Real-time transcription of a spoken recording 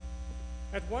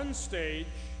At one stage,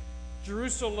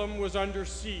 Jerusalem was under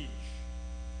siege,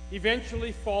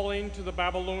 eventually falling to the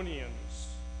Babylonians.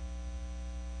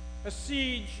 A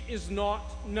siege is not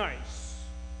nice.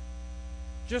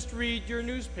 Just read your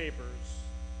newspapers.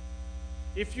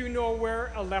 If you know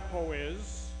where Aleppo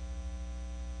is,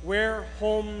 where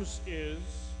Homs is,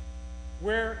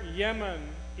 where Yemen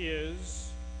is,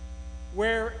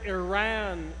 where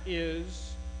Iran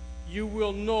is, you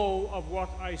will know of what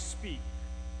I speak.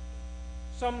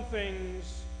 Some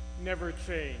things never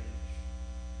change.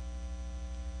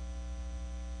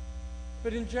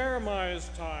 But in Jeremiah's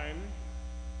time,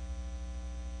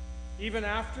 even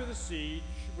after the siege,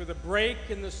 with a break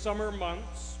in the summer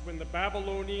months when the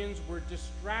Babylonians were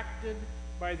distracted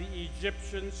by the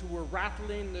Egyptians who were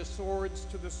rattling their swords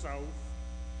to the south,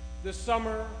 the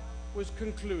summer was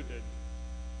concluded.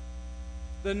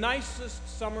 The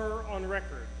nicest summer on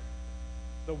record,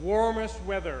 the warmest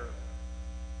weather.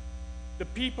 The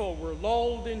people were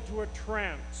lulled into a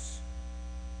trance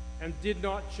and did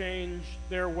not change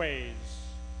their ways.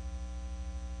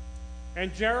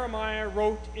 And Jeremiah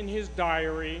wrote in his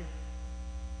diary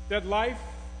that life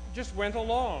just went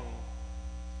along,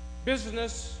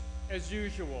 business as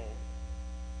usual.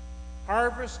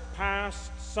 Harvest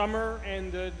passed, summer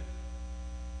ended,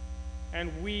 and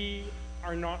we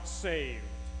are not saved.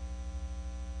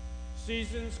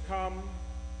 Seasons come,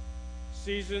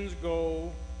 seasons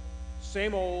go,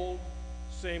 same old,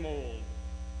 same old.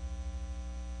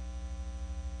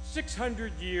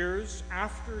 600 years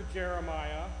after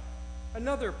Jeremiah,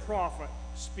 another prophet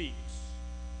speaks.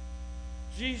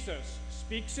 Jesus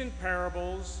speaks in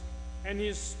parables, and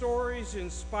his stories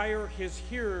inspire his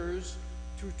hearers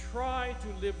to try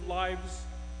to live lives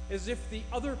as if the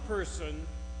other person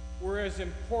were as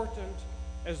important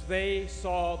as they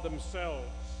saw themselves.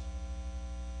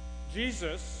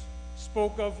 Jesus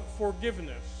spoke of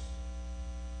forgiveness,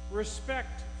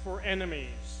 respect for enemies,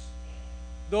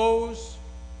 those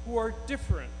who are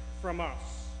different from us.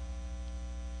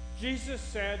 Jesus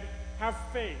said, have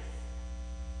faith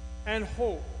and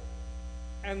hope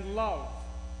and love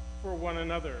for one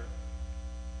another.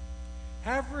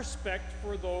 Have respect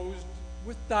for those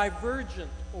with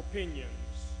divergent opinions.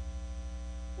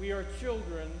 We are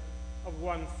children of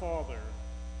one Father.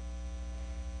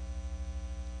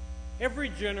 Every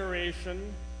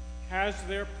generation has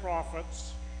their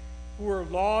prophets who are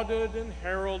lauded and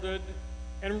heralded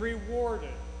and rewarded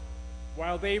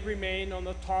while they remain on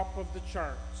the top of the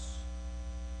charts.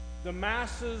 The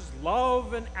masses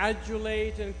love and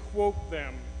adulate and quote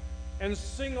them and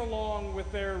sing along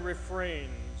with their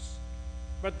refrains.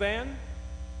 But then,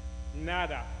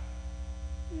 nada.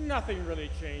 Nothing really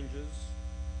changes.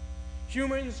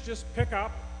 Humans just pick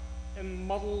up and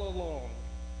muddle along.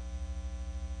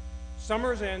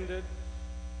 Summer's ended,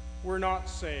 we're not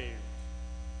saved.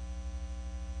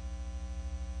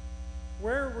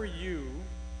 Where were you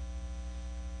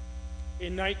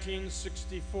in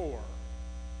 1964?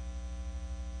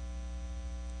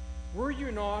 Were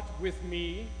you not with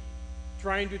me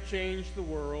trying to change the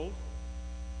world?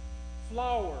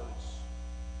 Flowers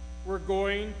were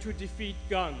going to defeat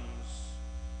guns.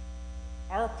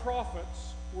 Our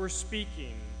prophets were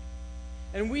speaking,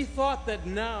 and we thought that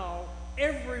now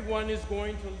everyone is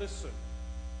going to listen.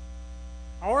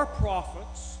 Our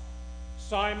prophets,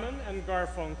 Simon and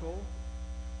Garfunkel,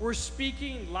 were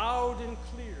speaking loud and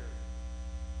clear.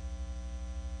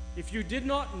 If you did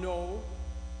not know,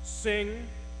 sing,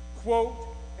 quote,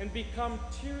 and become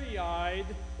teary-eyed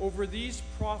over these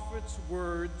prophets'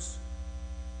 words,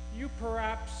 you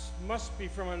perhaps must be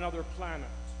from another planet.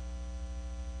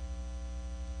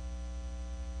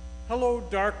 Hello,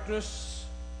 darkness,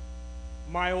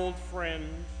 my old friend.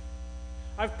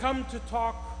 I've come to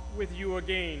talk with you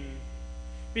again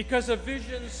because a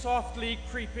vision softly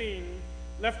creeping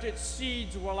left its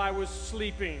seeds while I was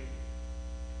sleeping,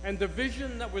 and the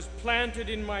vision that was planted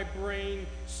in my brain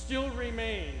still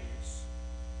remains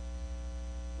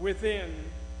within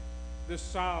the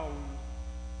sound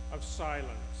of silence.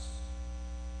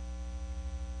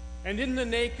 And in the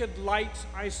naked light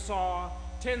I saw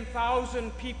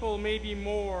 10,000 people, maybe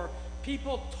more,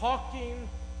 people talking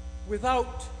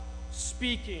without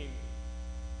speaking,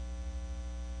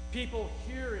 people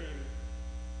hearing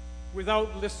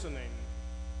without listening.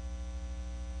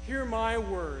 Hear my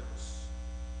words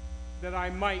that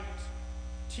I might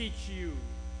teach you.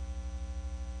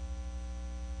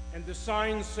 And the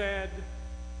sign said,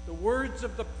 the words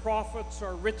of the prophets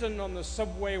are written on the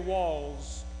subway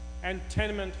walls and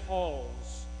tenement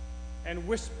halls and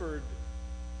whispered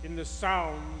in the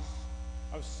sounds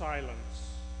of silence.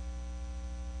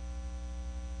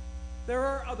 There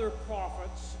are other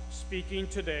prophets speaking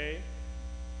today,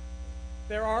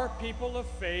 there are people of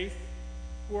faith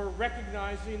who are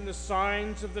recognizing the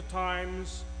signs of the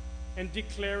times and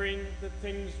declaring that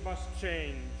things must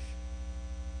change.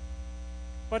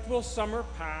 But will summer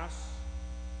pass?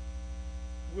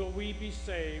 Will we be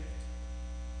saved?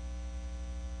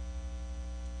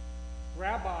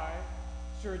 Rabbi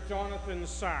Sir Jonathan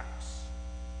Sacks,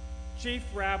 Chief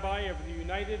Rabbi of the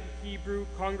United Hebrew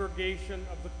Congregation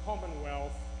of the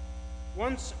Commonwealth,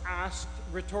 once asked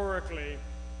rhetorically,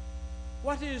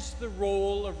 "What is the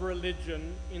role of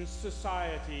religion in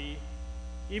society,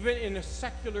 even in a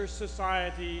secular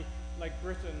society like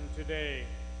Britain today?"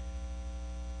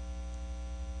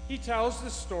 He tells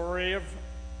the story of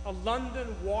a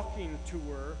London walking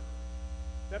tour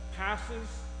that passes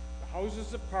the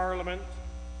Houses of Parliament,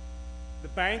 the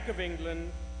Bank of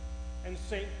England, and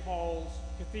St. Paul's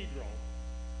Cathedral.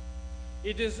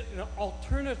 It is an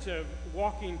alternative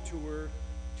walking tour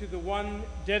to the one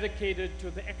dedicated to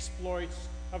the exploits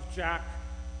of Jack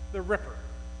the Ripper.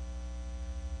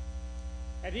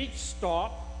 At each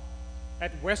stop,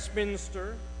 at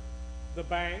Westminster, the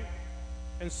Bank,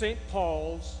 and St.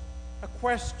 Paul's, a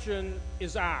question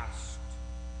is asked: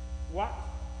 what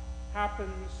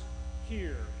happens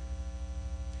here?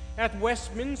 At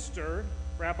Westminster,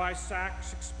 Rabbi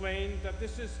Sacks explained that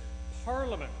this is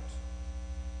Parliament.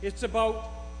 It's about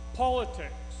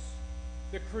politics,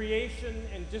 the creation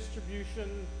and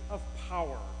distribution of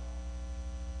power.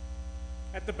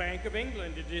 At the Bank of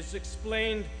England, it is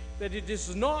explained that it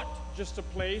is not just a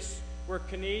place where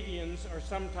Canadians are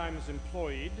sometimes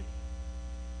employed,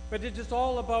 but it is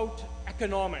all about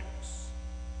economics,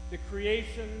 the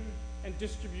creation and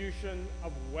distribution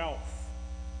of wealth.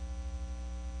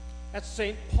 At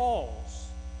St. Paul's,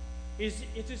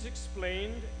 it is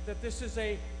explained that this is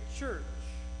a church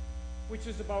which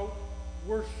is about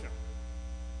worship.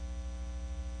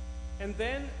 And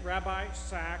then Rabbi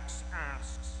Sacks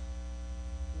asks,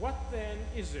 what then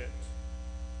is it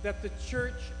that the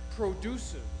church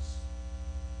produces?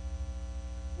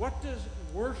 What does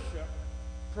worship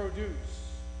produce,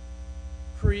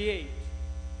 create,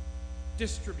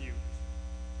 distribute?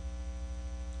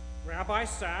 Rabbi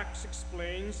Sacks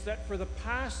explains that for the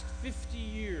past 50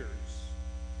 years,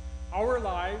 our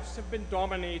lives have been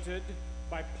dominated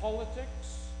by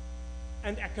politics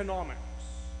and economics,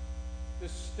 the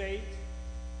state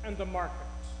and the market,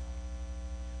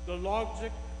 the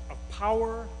logic of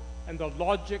power and the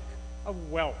logic of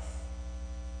wealth.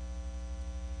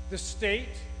 The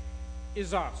state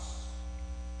is us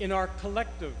in our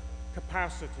collective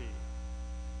capacity.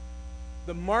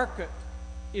 The market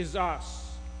is us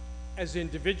as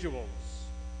individuals.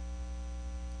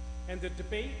 And the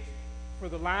debate for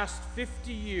the last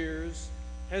 50 years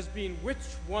has been which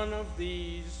one of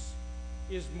these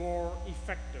is more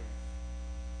effective.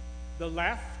 The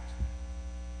left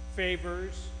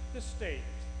favors the state.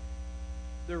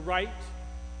 The right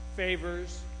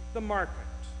favors the market.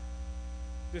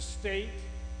 The state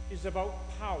is about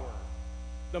power.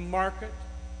 The market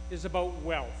is about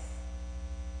wealth.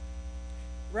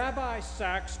 Rabbi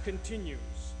Sacks continues,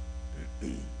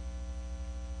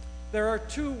 there are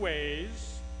two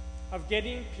ways of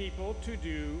getting people to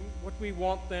do what we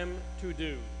want them to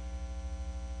do.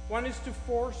 One is to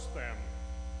force them,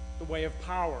 the way of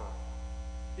power.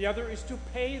 The other is to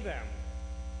pay them,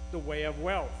 the way of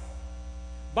wealth.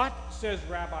 But, says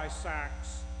Rabbi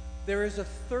Sacks, there is a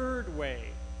third way.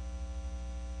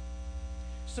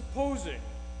 Supposing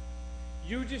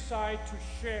you decide to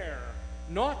share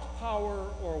not power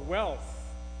or wealth,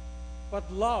 but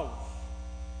love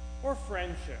or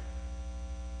friendship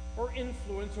or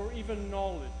influence or even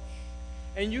knowledge,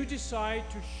 and you decide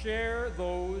to share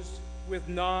those with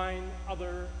 9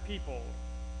 other people,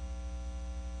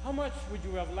 how much would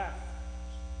you have left?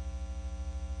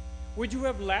 Would you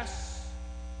have less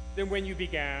than when you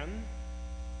began?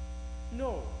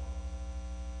 No.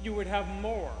 You would have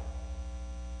more.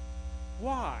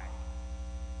 Why?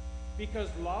 Because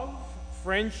love,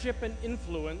 friendship, and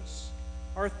influence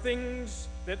are things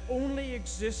that only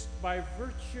exist by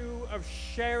virtue of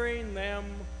sharing them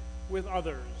with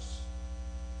others.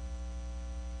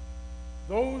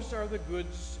 Those are the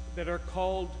goods that are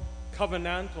called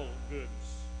covenantal goods.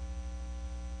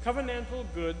 Covenantal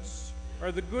goods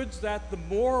are the goods that the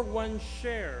more one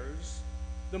shares,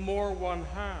 the more one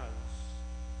has.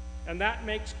 And that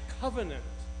makes covenant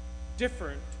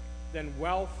different than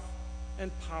wealth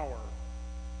and power.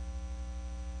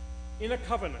 In a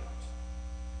covenant,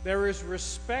 there is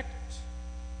respect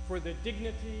for the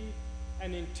dignity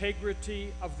and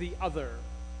integrity of the other,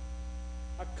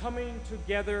 a coming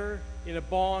together in a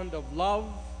bond of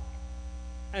love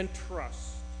and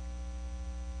trust.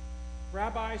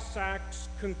 Rabbi Sachs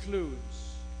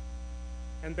concludes,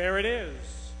 and there it is,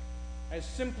 as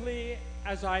simply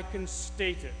as I can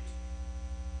state it.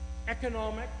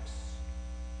 Economics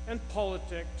and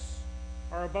politics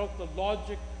are about the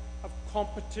logic of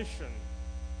competition.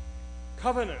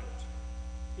 Covenant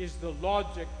is the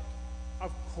logic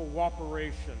of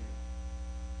cooperation.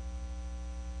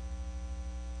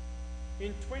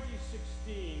 In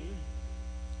 2016,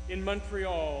 in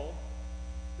Montreal,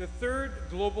 the third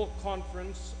global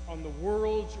conference on the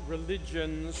world's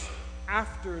religions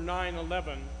after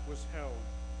 9/11 was held.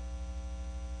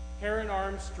 Karen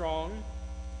Armstrong,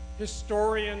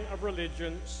 historian of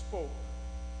religion, spoke.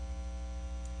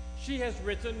 She has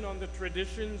written on the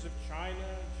traditions of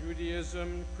China,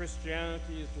 Judaism,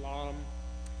 Christianity, Islam.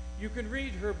 You can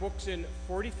read her books in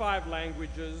 45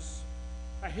 languages,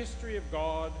 A History of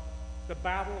God, The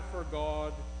Battle for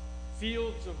God,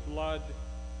 Fields of Blood,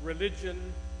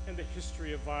 Religion, and the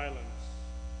History of Violence.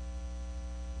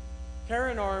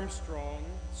 Karen Armstrong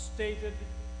stated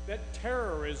that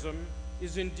terrorism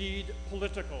is indeed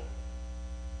political,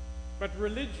 but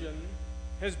religion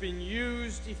has been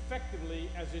used effectively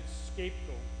as its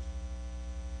scapegoat.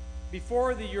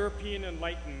 Before the European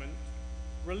Enlightenment,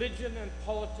 religion and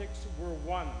politics were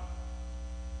one.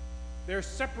 Their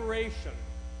separation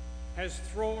has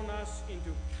thrown us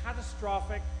into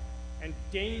catastrophic and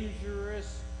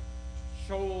dangerous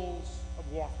shoals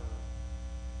of water.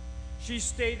 She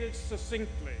stated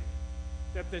succinctly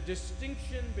that the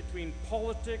distinction between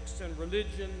politics and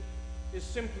religion is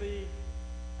simply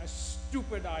a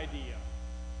stupid idea.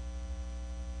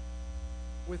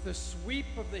 With a sweep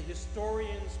of the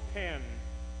historian's pen,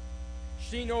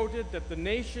 she noted that the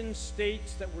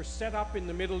nation-states that were set up in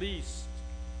the Middle East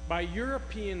by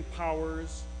European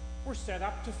powers were set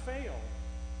up to fail.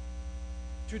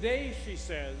 Today, she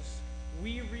says,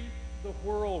 we reap the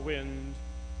whirlwind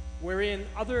wherein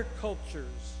other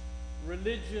cultures,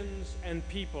 religions, and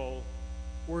people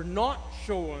were not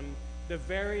shown the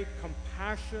very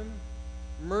compassion,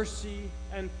 mercy,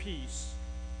 and peace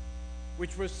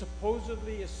which was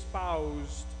supposedly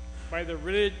espoused by the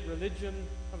religion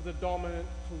of the dominant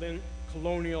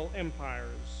colonial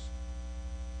empires.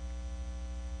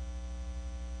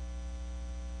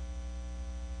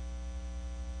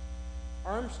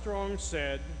 Armstrong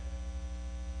said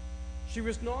she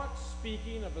was not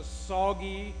speaking of a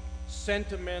soggy,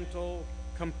 sentimental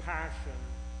compassion,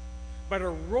 but a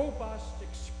robust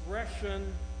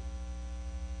expression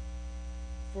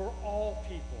for all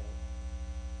people,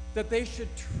 that they should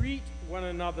treat one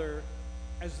another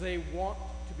as they want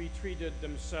to be treated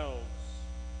themselves.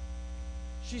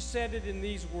 She said it in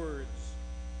these words: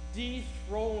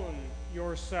 dethrone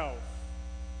yourself.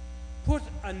 Put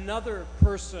another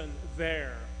person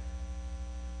there.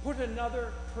 Put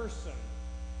another person,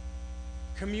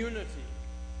 community,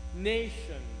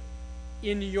 nation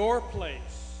in your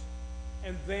place,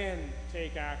 and then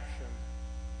take action.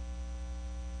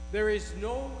 There is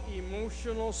no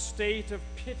emotional state of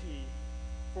pity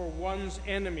for one's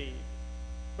enemy,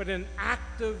 but an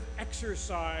active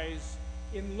exercise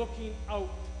in looking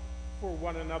out for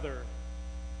one another.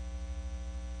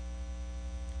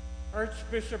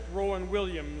 Archbishop Rowan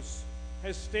Williams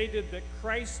has stated that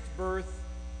Christ's birth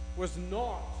was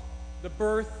not the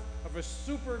birth of a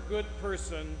super good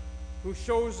person who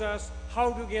shows us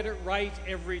how to get it right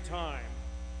every time,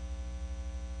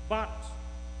 but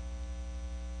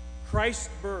Christ's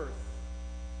birth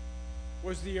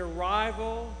was the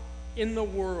arrival in the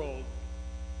world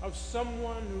of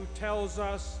someone who tells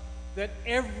us that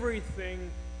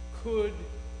everything could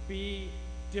be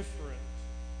different.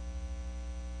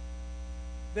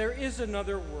 There is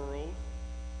another world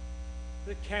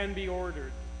that can be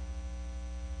ordered.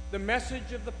 The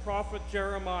message of the prophet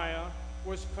Jeremiah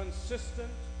was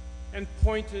consistent and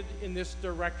pointed in this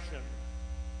direction.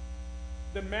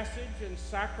 The message and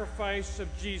sacrifice of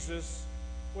Jesus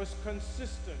was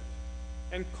consistent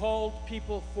and called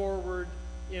people forward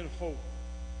in hope.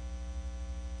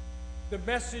 The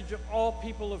message of all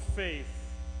people of faith,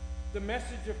 the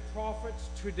message of prophets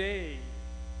today,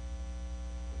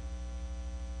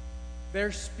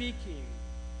 their speaking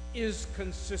is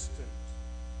consistent.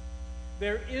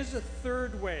 There is a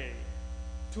third way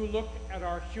to look at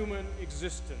our human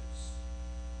existence,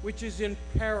 which is in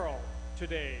peril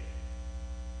today.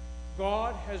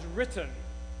 God has written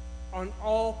on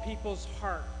all people's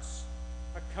hearts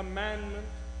a commandment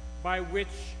by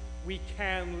which we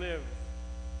can live.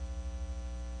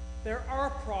 There are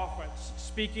prophets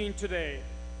speaking today,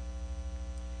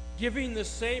 giving the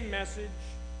same message,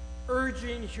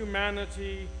 urging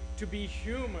humanity to be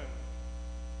human,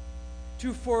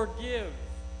 to forgive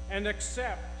and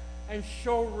accept and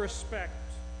show respect.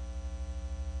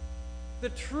 The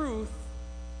truth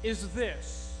is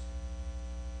this: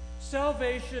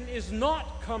 salvation is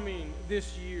not coming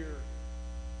this year.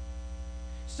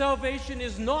 Salvation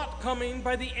is not coming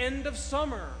by the end of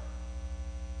summer.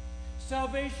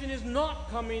 Salvation is not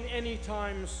coming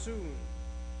anytime soon.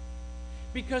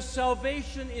 Because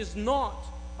salvation is not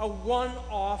a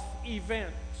one-off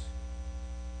event.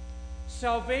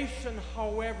 Salvation,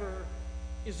 however,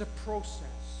 is a process.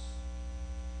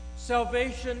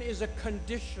 Salvation is a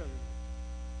condition.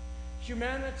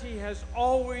 Humanity has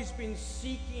always been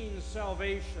seeking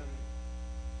salvation.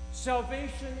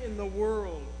 Salvation in the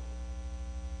world,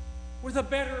 with a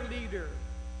better leader.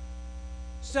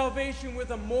 Salvation with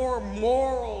a more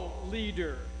moral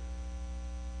leader.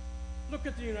 Look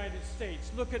at the United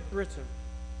States. Look at Britain.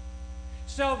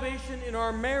 Salvation in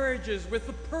our marriages with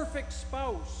the perfect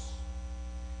spouse.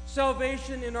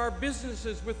 Salvation in our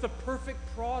businesses with the perfect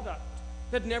product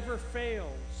that never fails.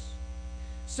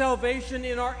 Salvation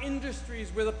in our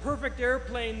industries with a perfect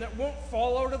airplane that won't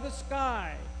fall out of the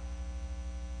sky.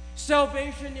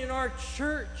 Salvation in our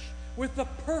church with the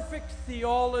perfect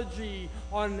theology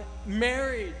on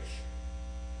marriage,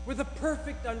 with a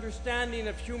perfect understanding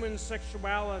of human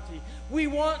sexuality. We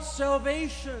want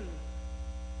salvation,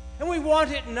 and we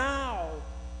want it now.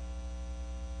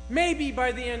 Maybe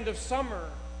by the end of summer,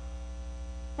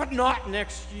 but not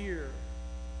next year.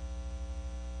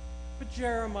 But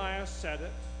Jeremiah said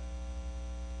it.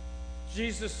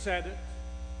 Jesus said it.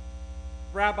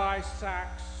 Rabbi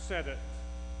Sachs said it.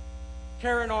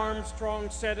 Karen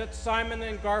Armstrong said it. Simon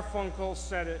and Garfunkel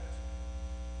said it.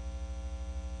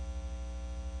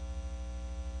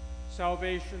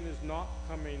 Salvation is not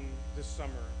coming this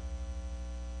summer.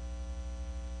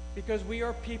 Because we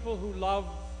are people who love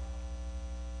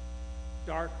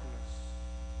darkness.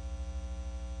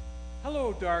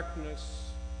 Hello, darkness,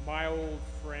 my old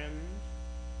friend.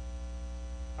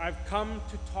 I've come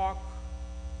to talk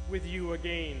with you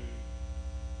again.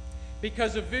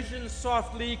 Because a vision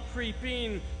softly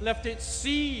creeping left its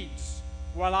seeds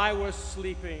while I was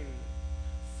sleeping.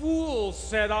 Fool,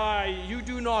 said I, you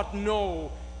do not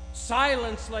know.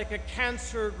 Silence like a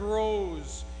cancer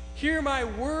grows. Hear my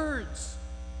words,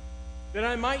 that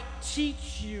I might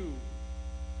teach you.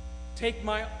 Take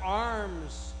my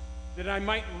arms, that I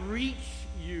might reach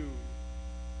you.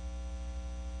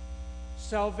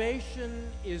 Salvation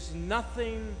is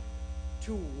nothing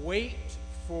to wait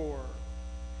for.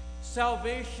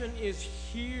 Salvation is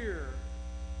here,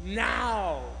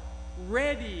 now,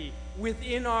 ready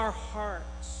within our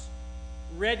hearts,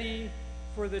 ready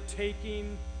for the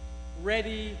taking,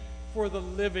 ready for the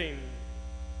living.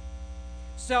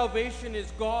 Salvation is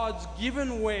God's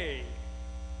given way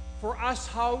for us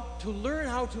to learn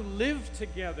how to live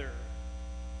together.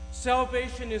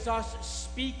 Salvation is us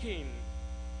speaking,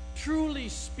 truly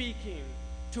speaking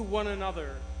to one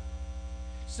another.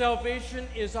 Salvation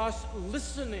is us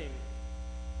listening,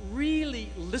 really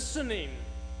listening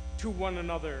to one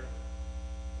another.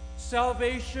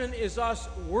 Salvation is us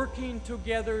working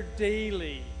together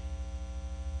daily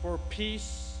for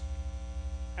peace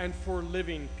and for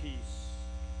living peace.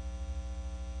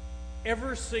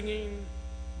 Ever singing,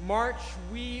 march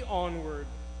we onward,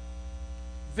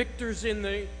 victors in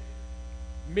the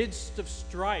midst of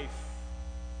strife.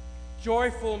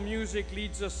 Joyful music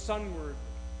leads us sunward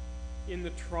in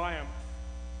the triumph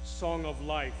song of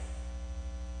life.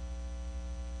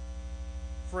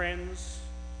 Friends,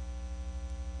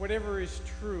 whatever is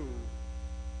true,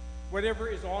 whatever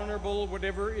is honorable,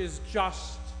 whatever is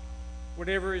just,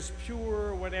 whatever is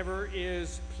pure, whatever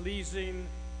is pleasing,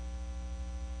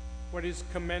 what is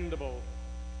commendable,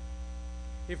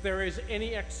 if there is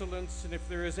any excellence and if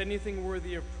there is anything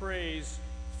worthy of praise,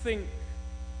 think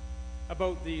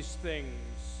about these things.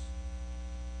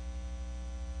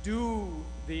 Do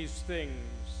these things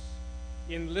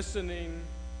in listening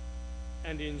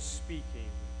and in speaking,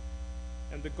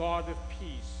 and the God of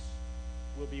peace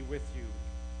will be with you.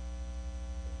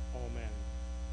 Amen.